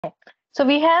So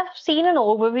we have seen an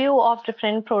overview of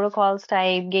different protocols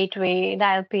type, gateway,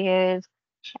 dial pairs,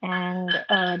 and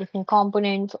different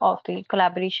components of the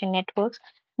collaboration networks.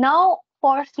 Now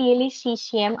for CLE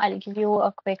CCM, I'll give you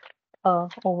a quick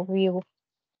overview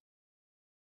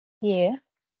here.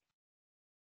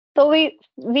 So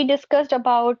we discussed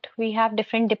about we have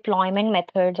different deployment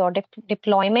methods or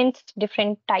deployments,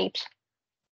 different types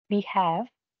we have.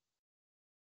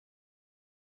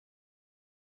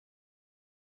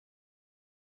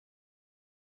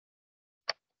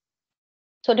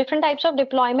 So different types of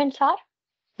deployments are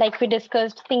like we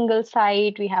discussed single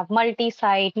site, we have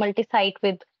multi-site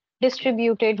with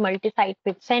distributed, multi-site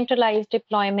with centralized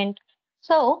deployment.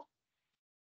 So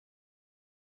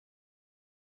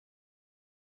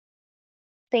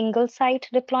single site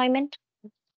deployment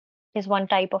is one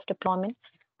type of deployment.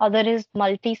 Other is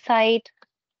multi-site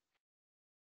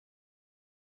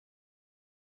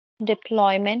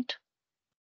deployment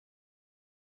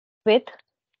with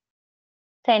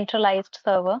centralized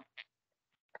server.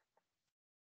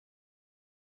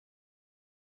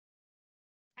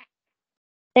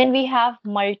 Then we have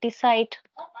multi-site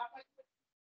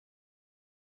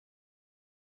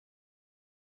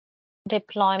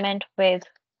deployment with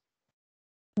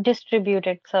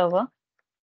distributed server.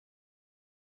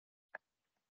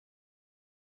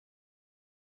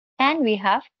 And we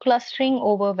have clustering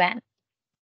over WAN.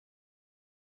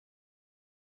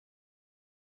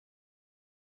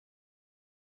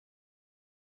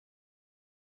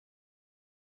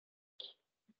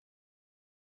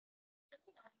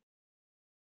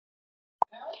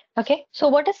 Okay, so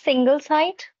what is single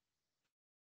site?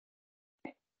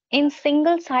 In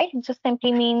single site, it just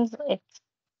simply means it's,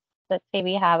 let's say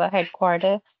we have a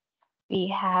headquarter, we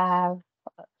have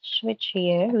a switch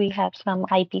here, we have some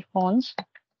IP phones,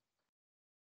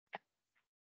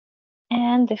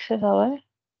 and this is our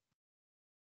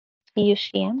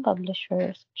CUCM,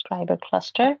 publisher subscriber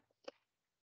cluster.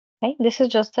 Okay, this is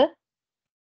just a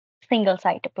single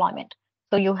site deployment.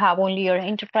 So you have only your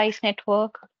enterprise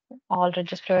network all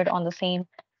registered on the same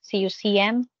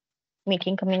CUCM,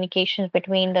 making communications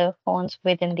between the phones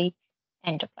within the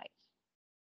enterprise.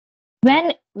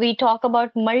 When we talk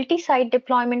about multi-site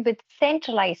deployment with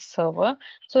centralized server,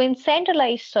 so in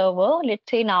centralized server, let's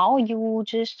say now you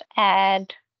just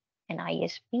add an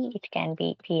ISP, it can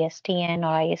be PSTN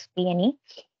or ISP any,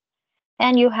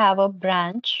 and you have a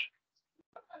branch.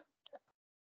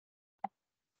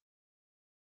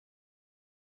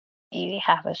 We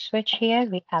have a switch here,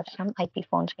 we have some IP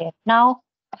phones here. Now,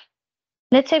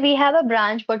 let's say we have a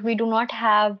branch, but we do not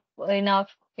have enough,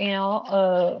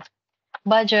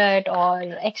 budget or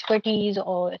expertise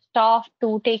or staff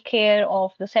to take care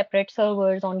of the separate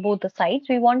servers on both the sites.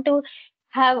 We want to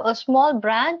have a small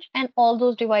branch and all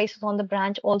those devices on the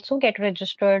branch also get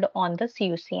registered on the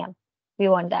CUCM. We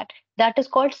want that. That is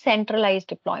called centralized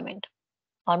deployment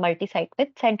or multi-site with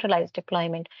centralized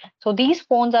deployment. So these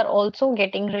phones are also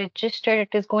getting registered.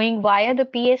 It is going via the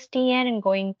PSTN and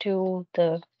going to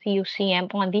the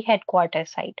CUCM on the headquarter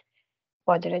site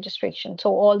for the registration.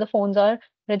 So all the phones are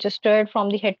registered from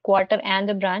the headquarter and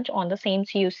the branch on the same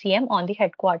CUCM on the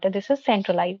headquarter. This is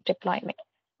centralized deployment.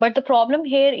 But the problem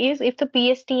here is if the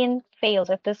PSTN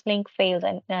fails, if this link fails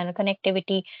and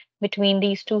connectivity between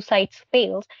these two sites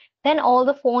fails, then all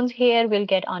the phones here will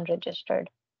get unregistered.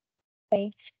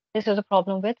 Okay? This is a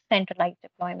problem with centralized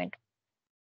deployment.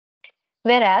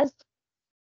 Whereas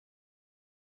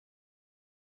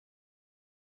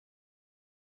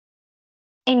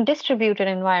in distributed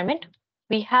environment,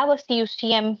 we have a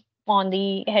CUCM on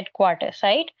the headquarter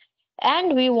site,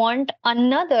 and we want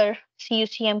another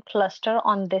CUCM cluster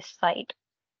on this site,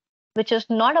 which is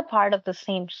not a part of the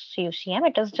same CUCM.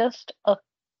 It is just a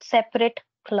separate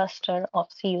cluster of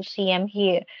CUCM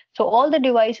here. So all the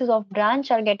devices of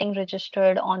branch are getting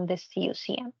registered on this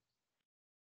CUCM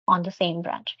on the same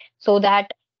branch. So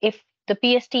that if the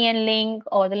PSTN link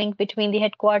or the link between the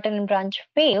headquarter and branch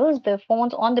fails, the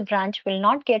phones on the branch will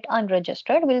not get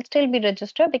unregistered, will still be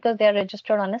registered because they are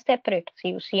registered on a separate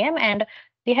CUCM and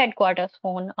the headquarters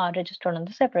phone are registered on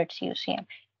the separate CUCM.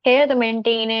 Here, the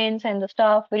maintenance and the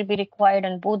staff will be required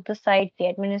on both the sites. The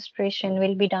administration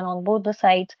will be done on both the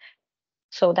sites.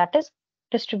 So that is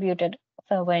distributed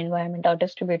server environment or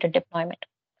distributed deployment.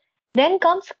 Then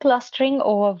comes clustering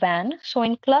over WAN. So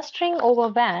in clustering over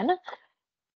WAN,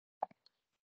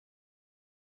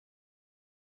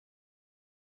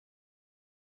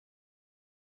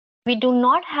 we do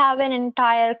not have an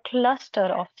entire cluster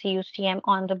of CUCM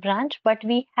on the branch, but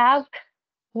we have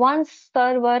one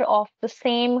server of the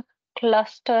same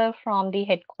cluster from the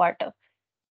headquarter.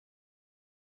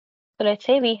 So let's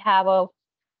say we have a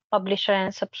publisher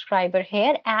and subscriber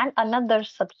here, and another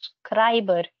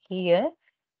subscriber here,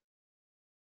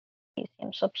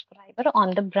 CUCM subscriber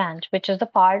on the branch, which is the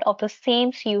part of the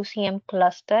same CUCM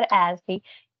cluster as the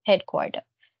headquarter.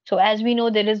 So as we know,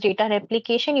 there is data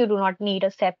replication. You do not need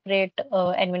a separate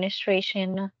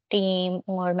administration team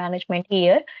or management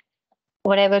here.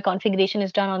 Whatever configuration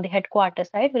is done on the headquarter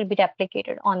side will be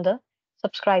replicated on the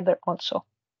subscriber also.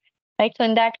 Right. So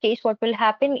in that case, what will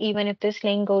happen, even if this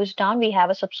link goes down, we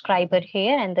have a subscriber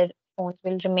here and the phones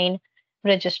will remain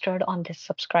registered on this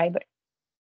subscriber.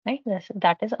 Right.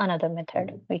 That is another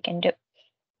method we can do.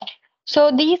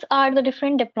 So these are the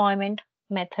different deployment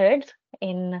methods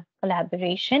in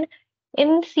collaboration.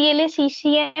 In CLA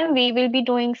CCM, we will be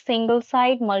doing single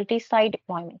site, multi-site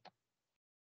deployment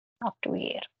up to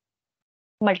here.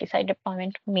 Multi-site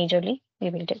deployment majorly we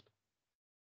will do.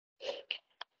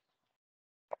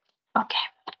 Okay.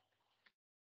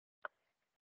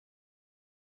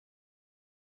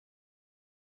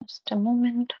 Just a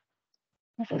moment.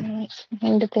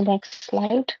 Into the next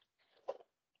slide.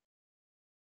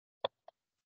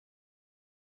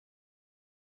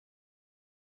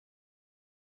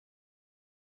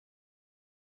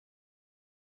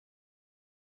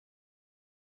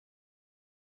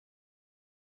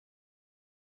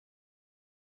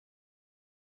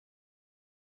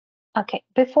 Okay,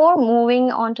 before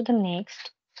moving on to the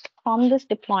next, from this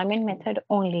deployment method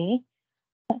only,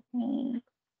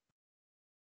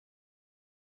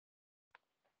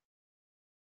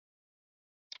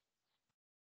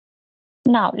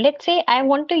 now let's say I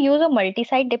want to use a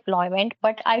multi-site deployment,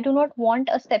 but I do not want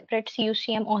a separate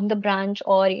CUCM on the branch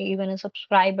or even a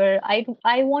subscriber.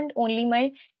 I want only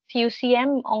my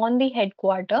CUCM on the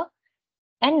headquarter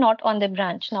and not on the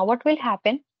branch. Now what will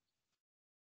happen?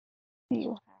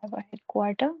 You have a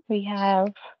headquarter, we have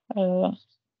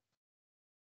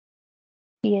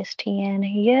PSTN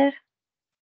here,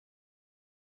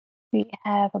 we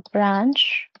have a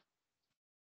branch,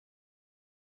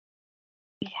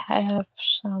 we have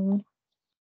some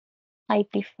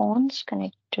IP phones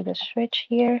connected to the switch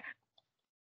here.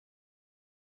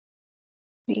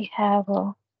 We have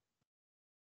a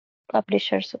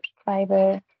publisher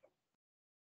subscriber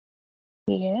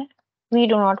here. We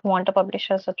do not want a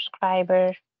publisher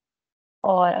subscriber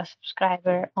or a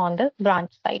subscriber on the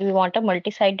branch side. We want a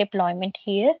multi-site deployment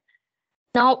here.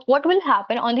 Now, what will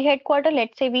happen on the headquarter?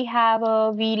 Let's say we have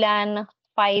a VLAN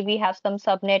 5, we have some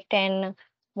subnet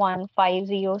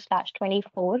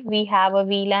 10.150/24. We have a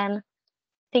VLAN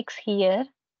 6 here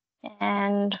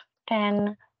and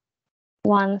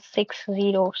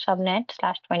 10.160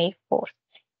 subnet/24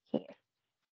 here.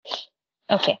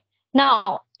 Okay.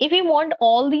 Now, if we want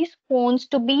all these phones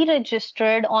to be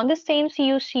registered on the same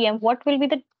CUCM, what will be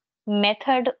the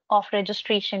method of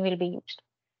registration will be used?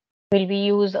 Will we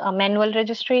use a manual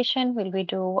registration? Will we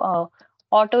do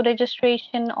auto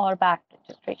registration or back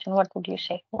registration? What would you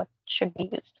say? What should be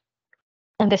used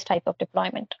in this type of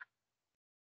deployment?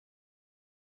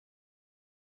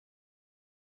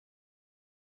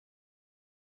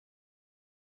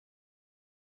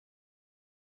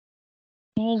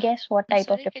 Any guess what type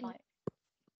of deployment?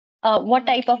 What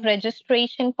type of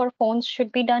registration for phones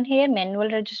should be done here?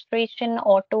 Manual registration,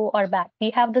 auto, or back?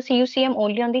 We have the CUCM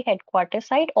only on the headquarter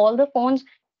side. All the phones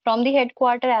from the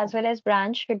headquarter as well as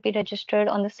branch should be registered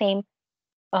on the same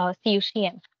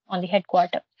CUCM on the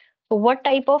headquarter. So what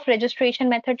type of registration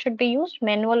method should be used?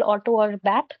 Manual, auto, or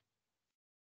back?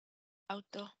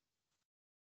 Auto.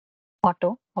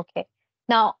 Auto. Okay.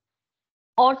 Now,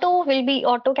 auto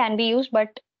can be used,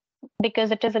 but because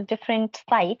it is a different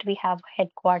site, we have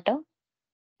headquarter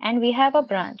and we have a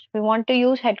branch. We want to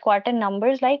use headquarter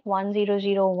numbers like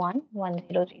 1001,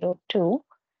 1002,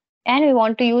 and we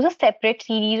want to use a separate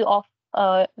series of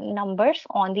numbers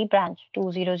on the branch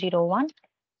 2001,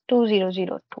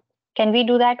 2002. Can we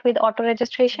do that with auto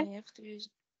registration? We have to use...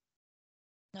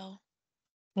 No.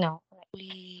 No.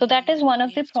 So that is one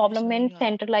of the problem in manual.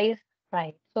 centralized,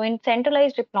 right? So in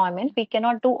centralized deployment, we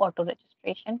cannot do auto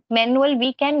registration. Manual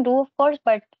we can do, of course,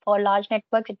 but for large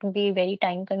networks, it will be very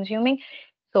time consuming.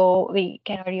 So we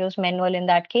cannot use manual in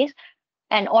that case.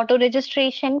 And auto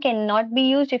registration cannot be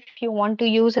used if you want to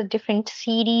use a different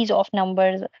series of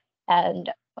numbers,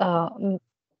 and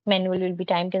manual will be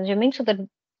time consuming. So the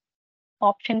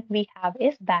option we have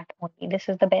is that only. This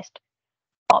is the best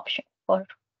option for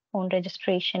phone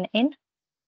registration in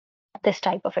this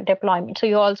type of a deployment. So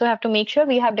you also have to make sure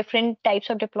we have different types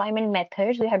of deployment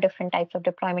methods, we have different types of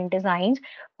deployment designs,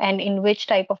 and in which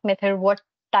type of method, what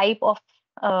type of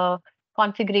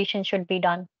configuration should be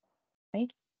done,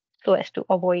 right? So as to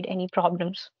avoid any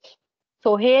problems.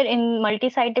 So here in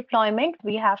multi-site deployment,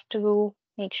 we have to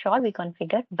make sure we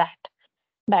configure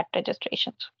BAT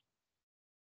registrations.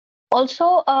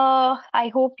 Also, I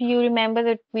hope you remember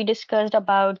that we discussed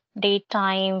about date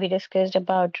time, we discussed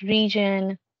about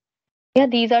region. Yeah,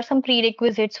 these are some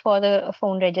prerequisites for the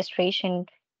phone registration.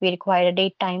 We require a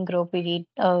date time group, we need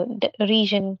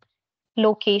region,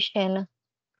 location,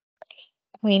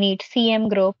 we need CM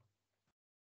group,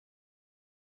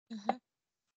 Mm-hmm.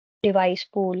 device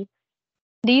pool.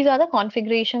 These are the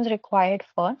configurations required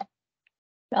for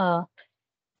uh,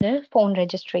 the phone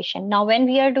registration. Now, when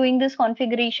we are doing this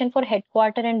configuration for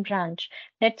headquarter and branch,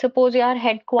 let's suppose your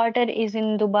headquarter is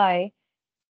in Dubai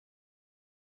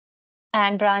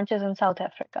and branch is in South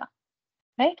Africa,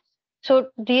 right? So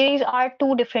these are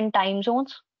two different time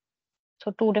zones.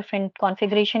 So two different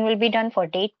configuration will be done for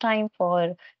date time,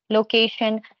 for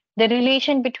location. The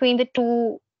relation between the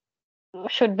two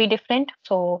should be different.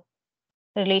 So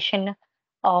relation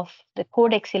of the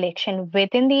codec selection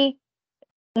within the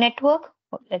network,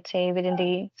 let's say within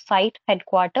the site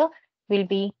headquarter, will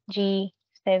be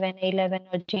G711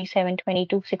 or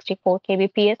G722 64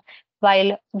 kbps,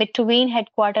 while between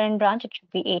headquarter and branch, it should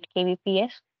be 8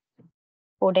 kbps,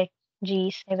 codec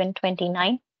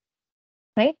G729,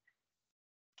 right?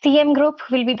 CM group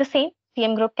will be the same.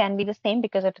 CM group can be the same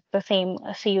because it's the same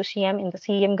CUCM. In the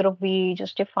CM group, we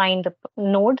just define the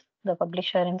nodes, the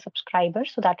publisher and subscriber.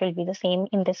 So that will be the same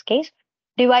in this case.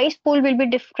 Device pool will be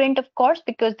different, of course,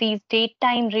 because these date,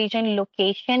 time, region,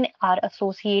 location are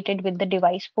associated with the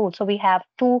device pool. So we have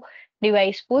two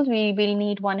device pools. We will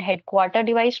need one headquarter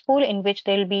device pool in which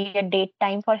there will be a date,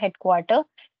 time for headquarter,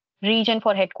 region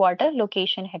for headquarter,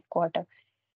 location headquarter.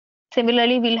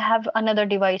 Similarly, we'll have another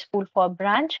device pool for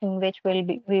branch in which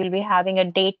we will be having a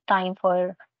date, time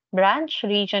for branch,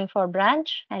 region for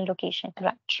branch, and location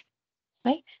branch.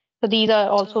 Right. So these are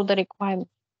also the So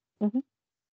requirements. Mhm.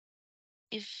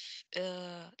 if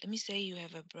let me say you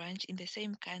have a branch in the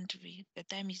same country, the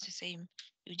time is the same.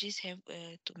 You just have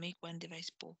to make one device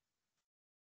pool.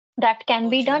 That can Or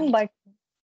be if you done, need, but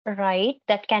right,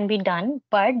 that can be done.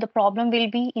 But the problem will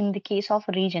be in the case of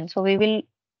region. So we will,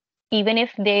 even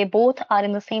if they both are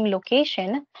in the same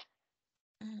location,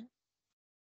 Mhm.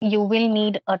 you will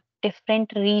need a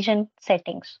different region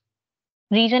settings.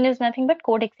 Region is nothing but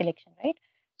codec selection, right?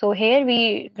 So here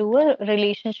we do Okay. a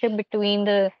relationship between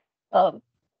the uh,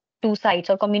 two sites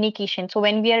or communication. So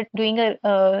when we are doing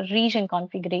a region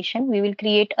configuration, we will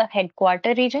create a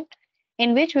headquarter region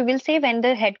in which we will say when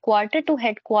the headquarter to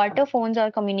headquarter phones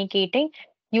are communicating,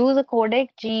 use a codec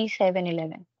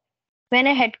G711. When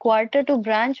a headquarter to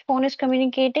branch phone is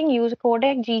communicating, use a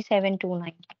codec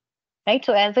G729. Right?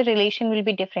 So as the relation will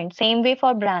be different. Same way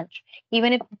for branch,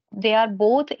 even if they are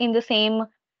both in the same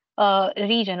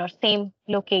region or same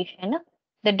location,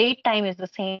 the date time is the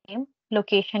same,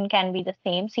 location can be the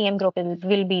same, CM group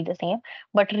will be the same,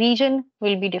 but region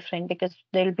will be different because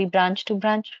there will be branch to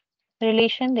branch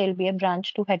relation, there will be a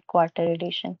branch to headquarter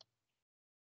relation,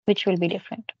 which will be Okay.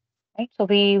 different. Right? So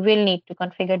we will need to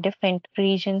configure different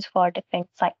regions for different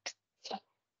sites.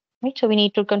 Right? So we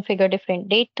need to configure different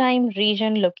date time,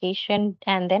 region, location,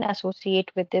 and then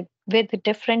associate with the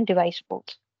different device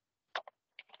ports.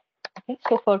 Okay?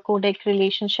 So for codec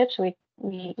relationships, we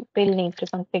will need to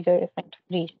configure different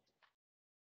regions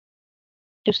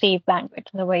to save bandwidth.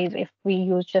 Otherwise, if we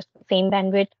use just the same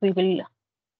bandwidth, we will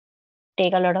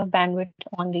take a lot of bandwidth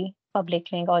on the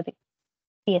public link or the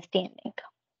PSTN link.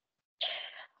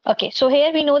 Okay, so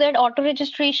here we know that auto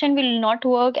registration will not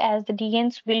work as the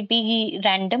DNs will be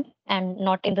random and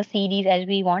not in the series as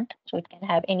we want. So it can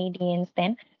have any DNs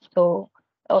then. So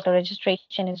auto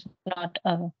registration is not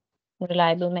a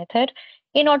reliable method.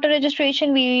 In auto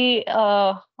registration, we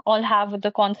all have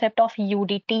the concept of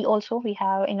UDT also. We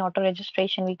have in auto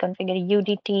registration, we configure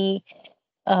UDT,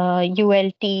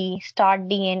 ULT, start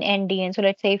DN, end DN. So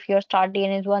let's say if your start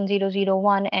DN is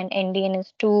 1001 and end DN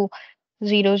is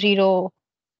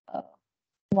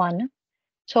 2001,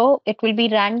 so it will be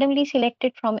randomly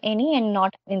selected from any and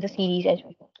not in the series as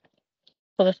we go.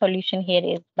 So the solution here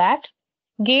is that.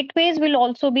 Gateways will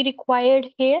also be required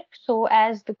here. So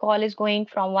as the call is going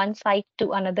from one site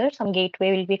to another, some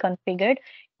gateway will be configured.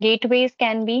 Gateways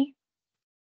can be,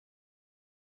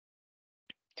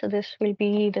 so this will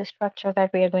be the structure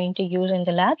that we are going to use in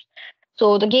the labs.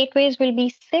 So the gateways will be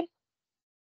SIP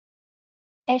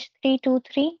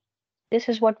H323. This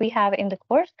is what we have in the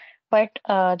course. But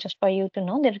just for you to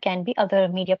know, there can be other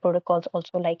media protocols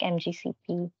also like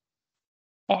MGCP,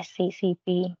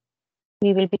 SCCP.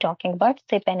 We will be talking about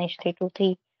SIP and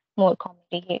H323 more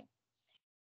commonly here.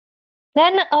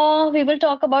 Then we will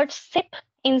talk about SIP.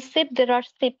 In SIP, there are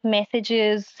SIP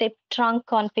messages, SIP trunk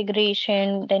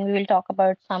configuration. Then we will talk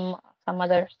about some some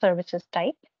other services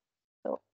type.